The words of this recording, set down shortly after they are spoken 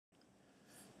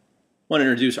want to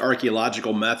introduce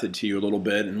archaeological method to you a little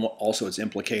bit, and also its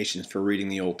implications for reading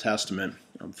the Old Testament.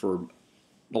 For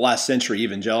the last century,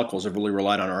 evangelicals have really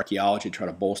relied on archaeology to try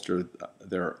to bolster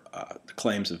their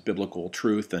claims of biblical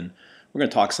truth, and we're going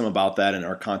to talk some about that in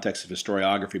our context of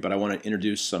historiography, but I want to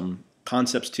introduce some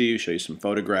concepts to you, show you some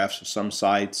photographs of some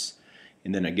sites,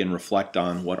 and then again reflect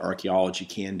on what archaeology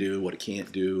can do, what it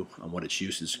can't do, and what its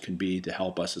uses can be to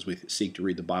help us as we seek to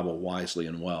read the Bible wisely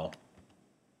and well.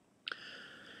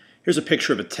 Here's a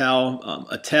picture of a tell.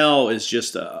 A tell is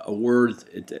just a word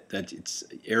that it's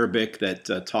Arabic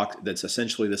that's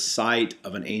essentially the site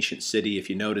of an ancient city. If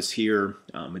you notice here,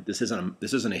 this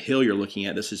isn't a hill you're looking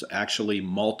at. This is actually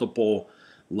multiple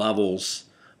levels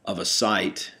of a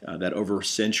site that over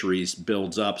centuries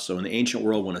builds up. So in the ancient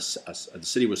world, when a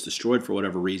city was destroyed for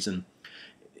whatever reason,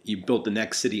 you built the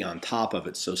next city on top of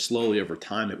it. So slowly over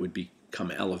time, it would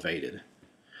become elevated.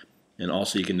 And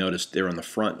also you can notice there on the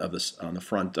front of this, on the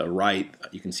front right,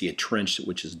 you can see a trench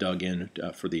which is dug in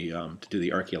for to do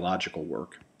the archaeological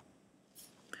work.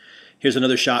 Here's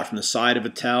another shot from the side of a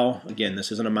tell. Again,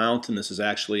 this isn't a mountain. This is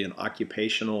actually an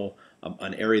occupational,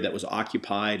 an area that was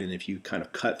occupied. And if you kind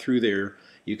of cut through there,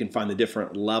 you can find the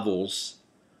different levels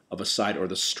of a site or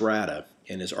the strata.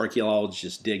 And as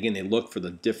archaeologists dig in, they look for the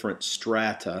different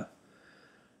strata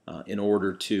in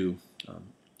order to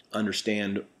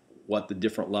understand what the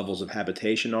different levels of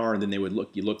habitation are, and then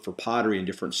you look for pottery in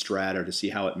different strata to see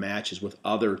how it matches with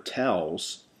other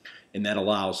tells, and that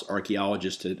allows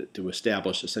archaeologists to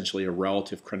establish essentially a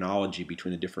relative chronology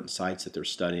between the different sites that they're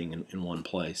studying in one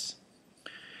place.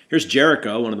 Here's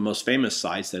Jericho, one of the most famous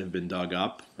sites that have been dug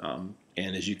up, and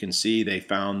as you can see, they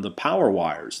found the power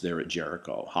wires there at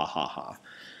Jericho. Ha ha ha.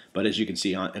 But as you can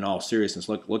see, in all seriousness,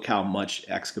 look how much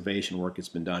excavation work has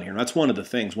been done here. And that's one of the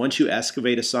things. Once you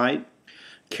excavate a site,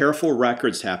 careful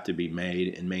records have to be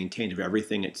made and maintained of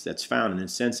everything that's found. And in a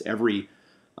sense, every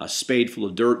spadeful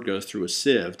of dirt goes through a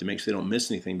sieve to make sure they don't miss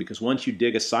anything, because once you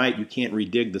dig a site, you can't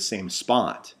redig the same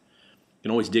spot. You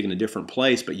can always dig in a different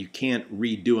place, but you can't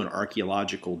redo an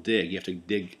archaeological dig. You have to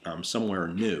dig somewhere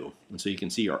new. And so you can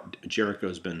see Jericho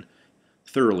has been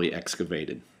thoroughly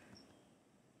excavated.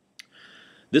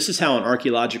 This is how an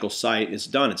archaeological site is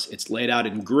done. It's laid out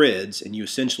in grids, and you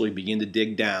essentially begin to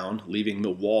dig down, leaving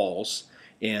the walls.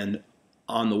 And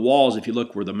on the walls, if you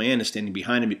look where the man is standing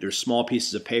behind him, there's small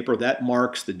pieces of paper. That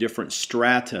marks the different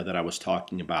strata that I was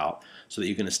talking about so that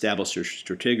you can establish your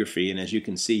stratigraphy. And as you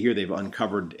can see here, they've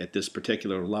uncovered at this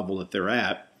particular level that they're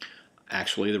at,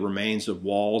 actually the remains of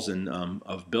walls and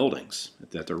of buildings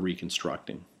that they're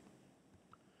reconstructing.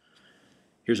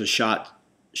 Here's a shot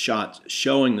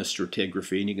showing the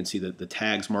stratigraphy, and you can see the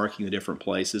tags marking the different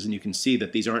places, and you can see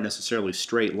that these aren't necessarily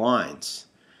straight lines.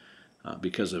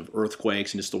 Because of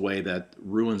earthquakes and just the way that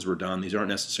ruins were done, these aren't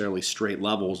necessarily straight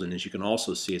levels, and as you can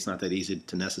also see, it's not that easy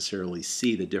to necessarily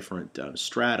see the different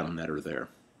stratum that are there.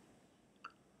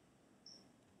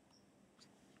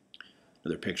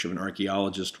 Another picture of an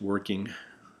archaeologist doing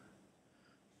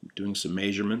some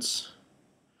measurements.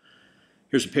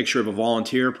 Here's a picture of a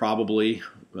volunteer, probably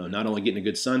not only getting a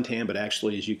good suntan, but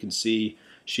actually, as you can see,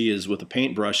 she is with a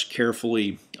paintbrush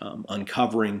carefully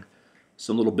uncovering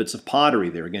some little bits of pottery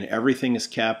there. Again, everything is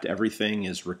kept, everything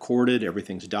is recorded,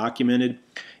 everything's documented.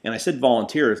 And I said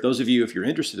volunteer. If those of you, if you're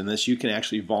interested in this, you can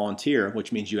actually volunteer,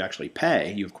 which means you actually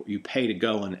pay. You pay to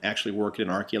go and actually work at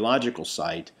an archaeological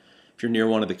site. If you're near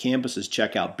one of the campuses,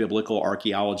 check out Biblical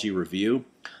Archaeology Review.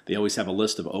 They always have a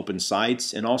list of open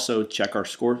sites, and also check our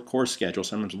course schedule.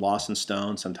 Sometimes Lost and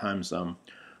Stone, sometimes one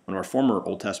of our former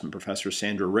Old Testament professors,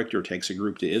 Sandra Richter, takes a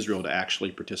group to Israel to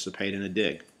actually participate in a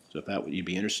dig. So if you'd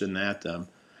be interested in that,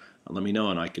 let me know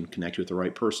and I can connect you with the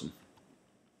right person.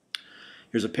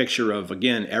 Here's a picture of,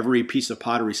 again, every piece of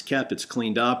pottery is kept. It's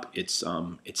cleaned up. It's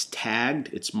tagged.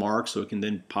 It's marked, so it can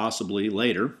then possibly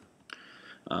later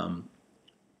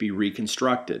be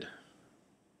reconstructed.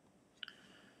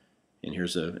 And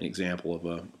here's an example of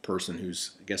a person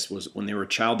who's, I guess, when they were a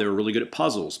child, they were really good at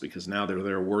puzzles, because now they're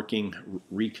there working,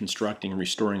 reconstructing,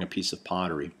 restoring a piece of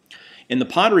pottery. And the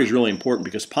pottery is really important,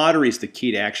 because pottery is the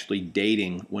key to actually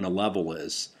dating when a level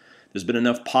is. There's been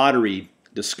enough pottery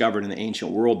discovered in the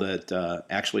ancient world that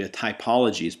actually a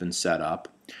typology has been set up,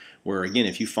 where again,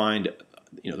 if you find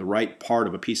the right part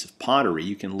of a piece of pottery,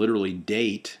 you can literally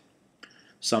date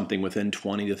something within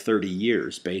 20 to 30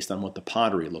 years based on what the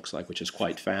pottery looks like, which is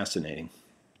quite fascinating.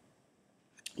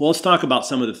 Well, let's talk about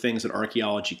some of the things that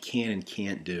archaeology can and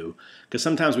can't do, because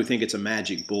sometimes we think it's a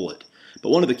magic bullet. But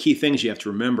one of the key things you have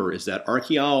to remember is that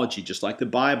archaeology, just like the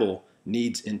Bible,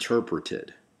 needs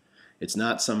interpreted. It's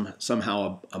not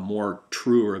somehow a more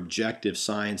true or objective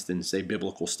science than, say,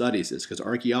 biblical studies is, because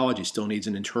archaeology still needs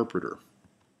an interpreter.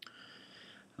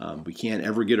 We can't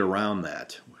ever get around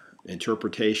that.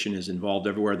 Interpretation is involved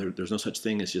everywhere. There's no such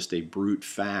thing as just a brute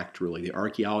fact, really. The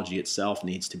archaeology itself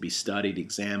needs to be studied,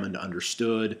 examined,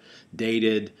 understood,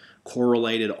 dated,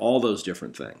 correlated, all those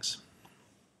different things.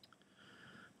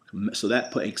 So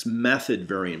that makes method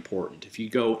very important. If you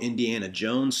go Indiana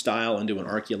Jones style into an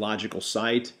archaeological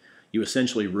site, you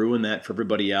essentially ruin that for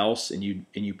everybody else, and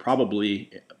you probably,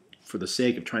 for the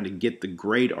sake of trying to get the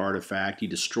great artifact, you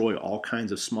destroy all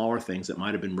kinds of smaller things that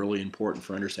might have been really important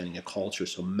for understanding a culture.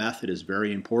 So method is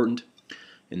very important.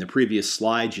 In the previous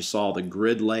slides, you saw the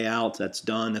grid layout. That's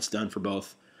done. That's done for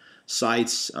both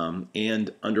sites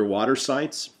and underwater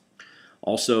sites.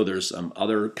 Also, there's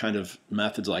other kind of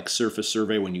methods like surface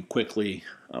survey, when you quickly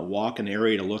walk an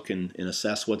area to look and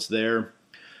assess what's there.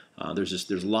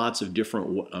 There's lots of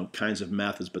different kinds of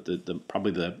methods, but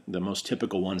probably the most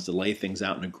typical one is to lay things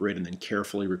out in a grid and then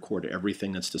carefully record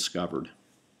everything that's discovered.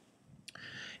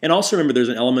 And also remember, there's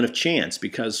an element of chance,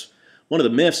 because one of the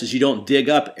myths is you don't dig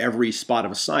up every spot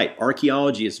of a site.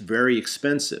 Archaeology is very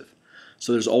expensive,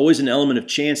 so there's always an element of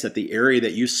chance that the area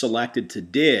that you selected to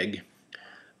dig,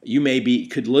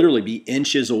 could literally be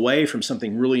inches away from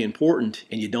something really important,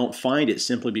 and you don't find it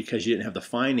simply because you didn't have the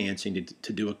financing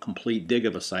to do a complete dig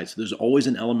of a site. So there's always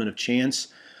an element of chance,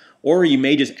 or you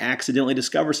may just accidentally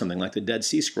discover something like the Dead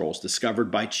Sea Scrolls, discovered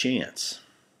by chance.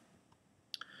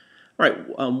 All right,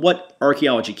 what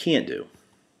archaeology can't do.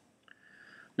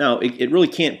 Now, it really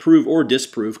can't prove or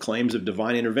disprove claims of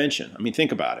divine intervention. I mean,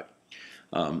 think about it.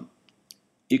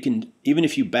 You can, even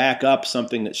if you back up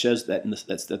something that says that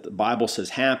the Bible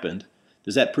says happened,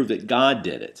 does that prove that God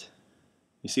did it?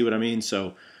 You see what I mean?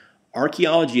 So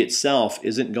archaeology itself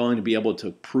isn't going to be able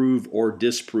to prove or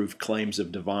disprove claims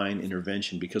of divine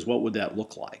intervention, because what would that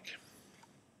look like?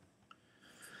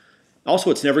 Also,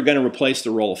 it's never going to replace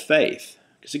the role of faith.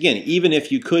 Because again, even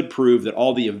if you could prove that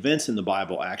all the events in the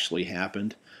Bible actually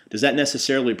happened, does that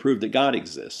necessarily prove that God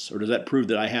exists? Or does that prove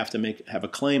that I have to have a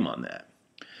claim on that?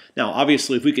 Now,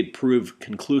 obviously, if we could prove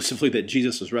conclusively that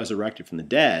Jesus was resurrected from the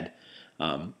dead,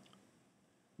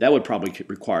 that would probably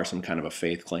require some kind of a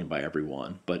faith claim by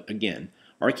everyone. But again,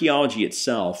 archaeology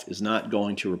itself is not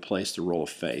going to replace the role of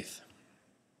faith.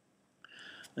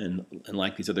 And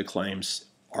like these other claims,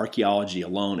 archaeology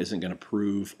alone isn't going to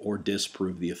prove or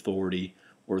disprove the authority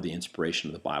or the inspiration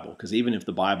of the Bible. Because even if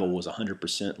the Bible was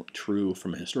 100% true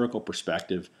from a historical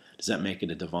perspective, does that make it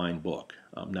a divine book?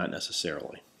 Not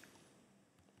necessarily.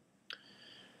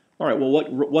 All right, well,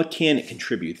 what can it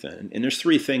contribute then? And there's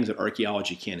three things that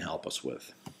archaeology can help us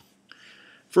with.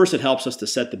 First, it helps us to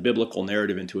set the biblical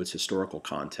narrative into its historical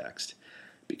context.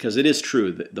 Because it is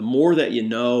true that the more that you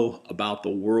know about the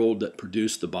world that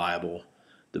produced the Bible,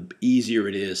 the easier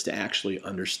it is to actually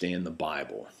understand the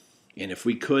Bible. And if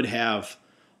we could have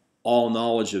all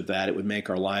knowledge of that, it would make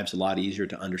our lives a lot easier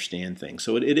to understand things.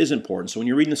 So it is important. So when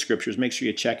you're reading the scriptures, make sure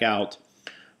you check out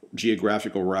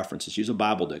geographical references. Use a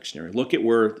Bible dictionary. Look at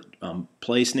where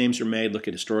place names are made. Look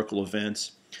at historical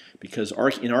events, because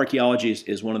in archaeology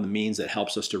is one of the means that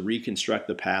helps us to reconstruct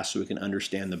the past so we can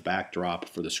understand the backdrop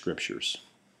for the scriptures.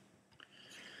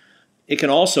 It can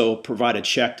also provide a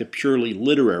check to purely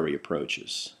literary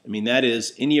approaches. I mean, that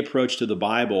is, any approach to the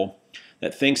Bible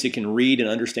that thinks it can read and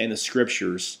understand the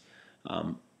scriptures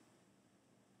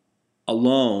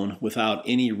alone without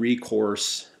any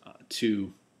recourse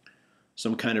to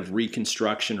some kind of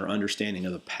reconstruction or understanding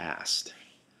of the past.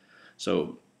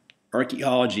 So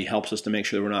archaeology helps us to make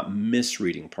sure that we're not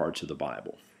misreading parts of the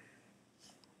Bible.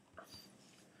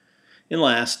 And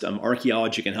last,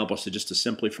 archaeology can help us to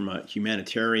simply from a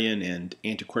humanitarian and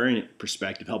antiquarian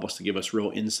perspective, help us to give us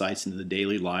real insights into the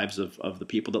daily lives of the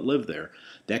people that live there.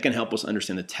 That can help us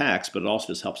understand the text, but it also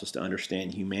just helps us to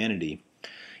understand humanity.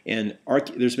 And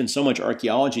there's been so much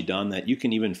archaeology done that you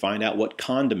can even find out what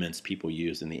condiments people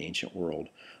used in the ancient world,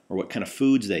 or what kind of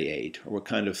foods they ate, or what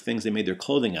kind of things they made their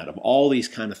clothing out of. All these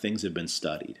kind of things have been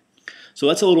studied. So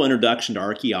that's a little introduction to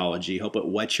archaeology. Hope it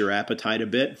whets your appetite a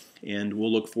bit, and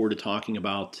we'll look forward to talking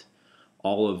about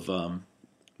all of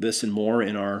this and more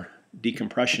in our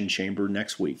decompression chamber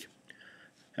next week.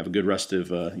 Have a good rest of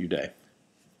your day.